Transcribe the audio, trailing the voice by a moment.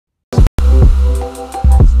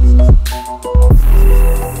Hi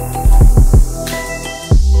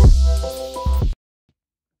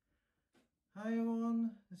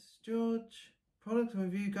everyone, this is George, product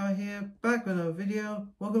review guy here, back with another video.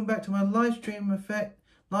 Welcome back to my live stream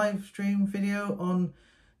video on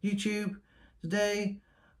YouTube. Today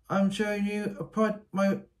I'm showing you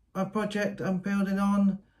my project I'm building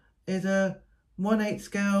on is a 1/8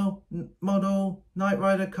 scale model Knight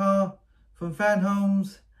Rider car from Fan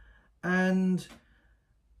Homes, and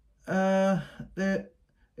it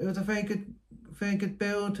was a very good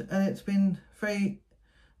build, and it's been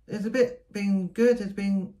good.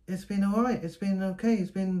 It's been alright. It's been okay.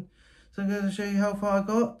 So I'm going to show you how far I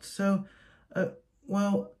got. So,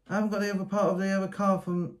 well, I haven't got the other part of the other car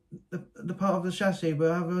from the part of the chassis,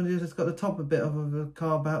 but I've only just got the top a bit of the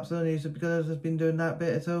car, perhaps only because I've just been doing that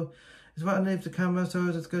bit. So it's right underneath the camera. So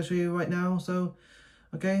I'm just going to show you right now. So,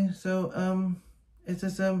 okay. So it's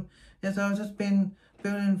just yeah. So I've just been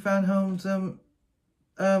building Fan Homes Knight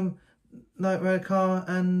Rider car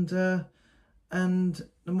and the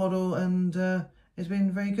model, and it's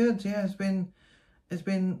been very good. Yeah,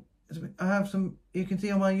 I have some, you can see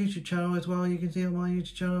on my YouTube channel as well. You can see on my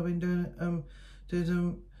YouTube channel I've been doing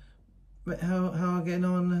some how I'm getting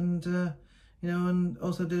on, and you know, and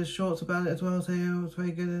also did shorts about it as well. So yeah, it was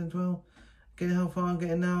very good as well. Getting how far I'm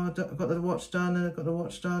getting now. I've got the watch done,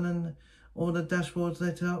 and all the dashboards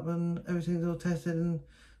lit up, and everything's all tested and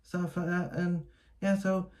stuff like that. And yeah,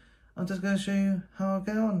 so I'm just going to show you how I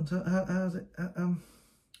get on. So how's it?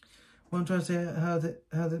 What I'm trying to say,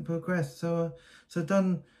 how's it progressed? So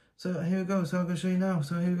done. So here we go. So I'm going to show you now.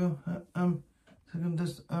 So here we go. So I'm going to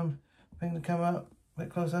just bring the camera up a bit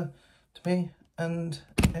closer to me, and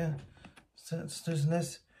yeah. So it's using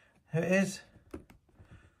this. Here it is.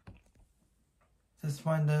 Just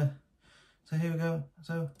find the. So here we go.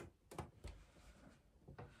 So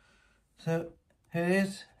here it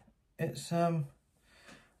is. It's I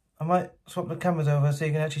might swap the cameras over so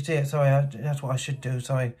you can actually see it. Sorry, that's what I should do.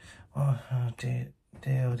 Sorry. Oh dear.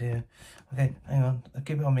 Okay, hang on. I'll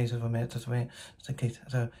keep it on me just for a minute. Just in case.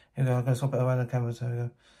 So here we go. I'm going to swap it around the camera. So we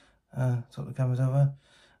go. Swap the cameras over.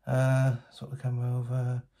 Swap the camera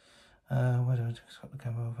over. Where do I swap the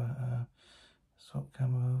camera over? Swap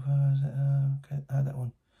camera over. Okay, that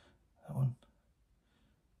one. That one.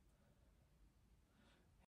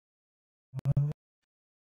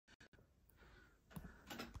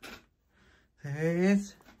 There it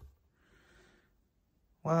is.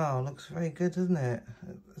 Wow, looks very good, doesn't it?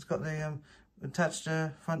 It's got the attached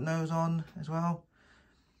front nose on as well.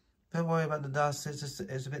 Don't worry about the dust. It's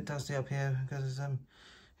a bit dusty up here because it's you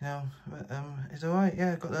know, but, it's all right.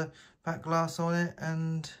 Yeah, got the back glass on it,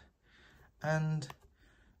 and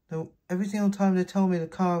every single time they told me the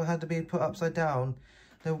car had to be put upside down,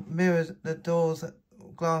 the mirrors, the doors,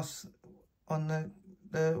 glass on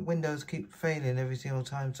the windows keep failing every single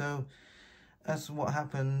time. So that's what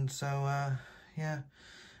happened. So yeah,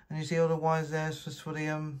 and you see all the wires there. It's just for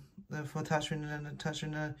for attaching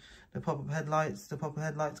the pop-up headlights. The pop-up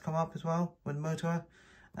headlights come up as well with the motor,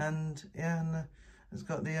 and yeah, and it's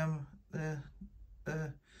got the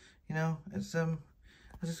you know, it's I'll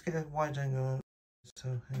just get a wide angle.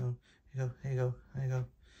 So hang on, here you go.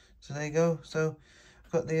 So there you go. So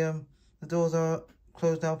I've got the doors are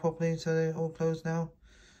closed now properly, so they're all closed now.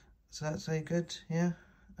 So that's very good. Yeah,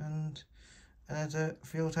 and there's a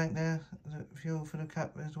fuel tank there, there's a fuel for the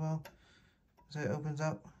cap as well. So it opens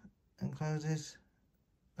up and closes.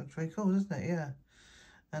 Looks very cool, doesn't it? Yeah.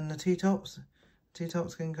 And the T-tops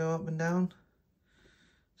can go up and down.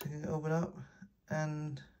 So you can open up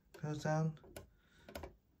and close down.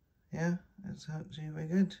 Yeah, it's actually very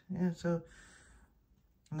good. Yeah, so,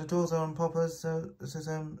 and the doors are on poppers, so this is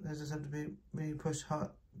they just have to be really pushed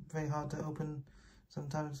very hard to open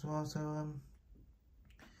sometimes as well. So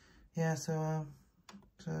yeah, so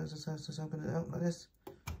just open it up like this.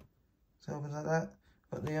 So it opens like that.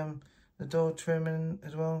 Got the door trim in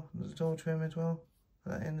as well. There's a door trim as well.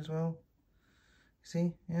 Put that in as well. You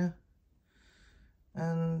see, yeah.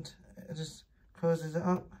 And it just closes it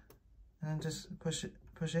up, and then just push it,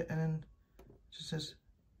 and then just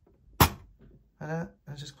like that,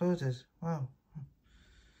 and it just closes. Wow.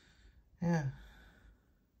 Yeah.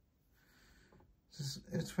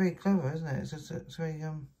 It's very clever, isn't it? It's very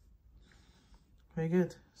very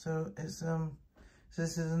good. So it's so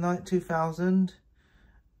this is a Knight 2000,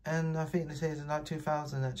 and I think this is a Knight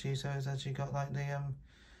 2000 actually. So it's actually got like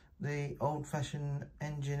the old-fashioned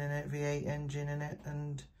engine in it, V8 engine in it,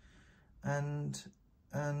 and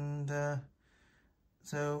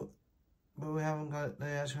so but we haven't got the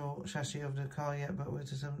actual chassis of the car yet, but we're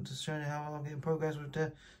just showing you how I'm getting progress with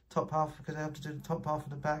the top half, because I have to do the top half of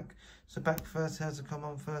the back. So back first has to come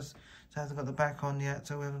on first, so I haven't got the back on yet,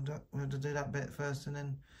 so we have to do that bit first, and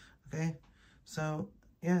then, okay, so,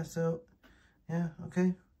 yeah,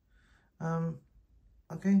 okay,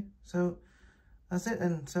 okay, so, that's it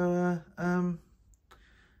then, so,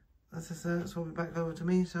 let's swap it back over to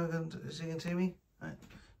me, so you can see me, right,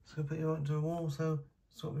 just gonna put you onto a wall, so,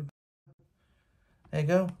 swap it. There you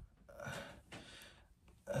go.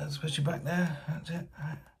 Let's put you back there. That's it.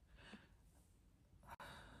 Right.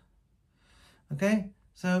 Okay,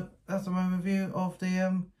 so that's my review of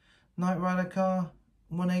the Knight Rider car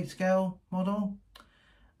 1/8 scale model,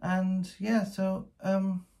 and yeah, so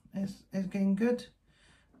it's getting good,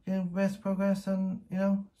 getting best progress, and you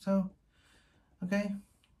know, so okay,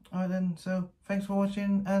 alright then. So thanks for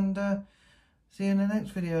watching, and see you in the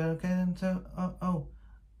next video. Okay, and so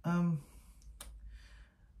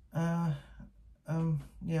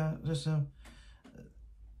yeah, just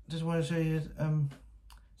want to show you,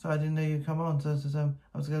 sorry, I didn't know you'd come on, so I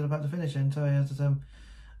was about to finish in, sorry,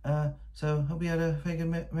 so hope you had a very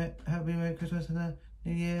good, happy Merry Christmas and a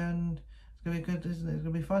New Year, and it's going to be good, isn't it? It's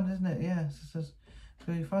going to be fun, isn't it? Yeah, it's going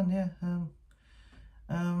to be fun, yeah,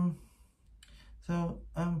 so,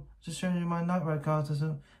 just showing you my Knight Rider car,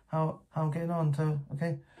 so how I'm getting on, so,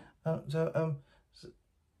 okay, oh,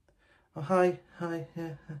 hi,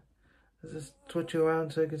 yeah. Let's just twitch you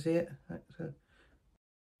around so you can see it. Right, so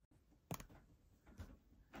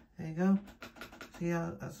there you go. See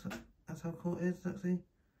how that's how cool it is. Look, see,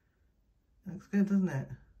 looks good, doesn't it?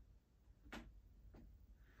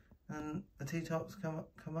 And the T-tops come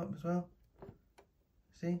up as well.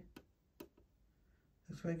 See,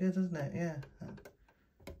 looks very good, doesn't it? Yeah.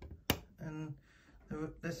 And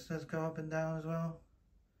this does go up and down as well.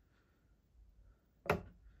 The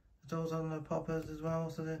doors on the poppers as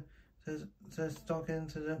well, so there's stocking,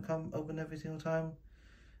 so they don't come open every single time,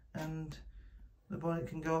 and the bonnet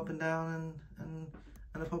can go up and down, and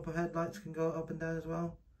the popper headlights can go up and down as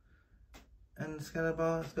well, and the scanner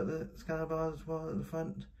bar, it's got the scanner bar as well at the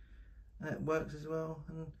front, and it works as well.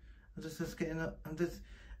 And I'm just getting up,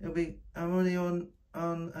 I'm only on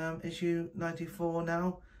issue 94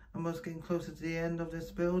 now. I'm just getting closer to the end of this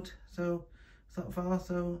build, so it's not far.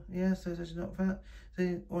 So yeah, so it's actually not far.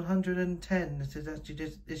 So 110, this is actually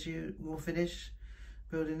this issue will finish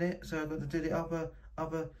building it. So I've got to do the upper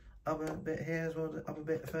bit here as well, the upper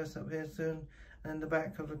bit first up here soon, and the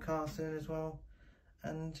back of the car soon as well.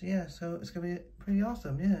 And yeah, so it's gonna be pretty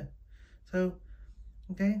awesome, yeah. So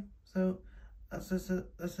okay, so that's it.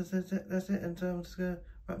 And so I'm just gonna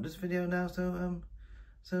wrap this video now. So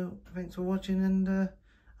so thanks for watching, and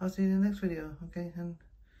I'll see you in the next video. Okay, and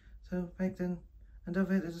so thanks then. And don't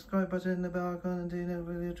forget the subscribe button and the bell icon, and do you know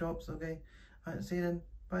video drops. Okay, alright, see you then.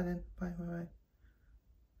 Bye then. Bye.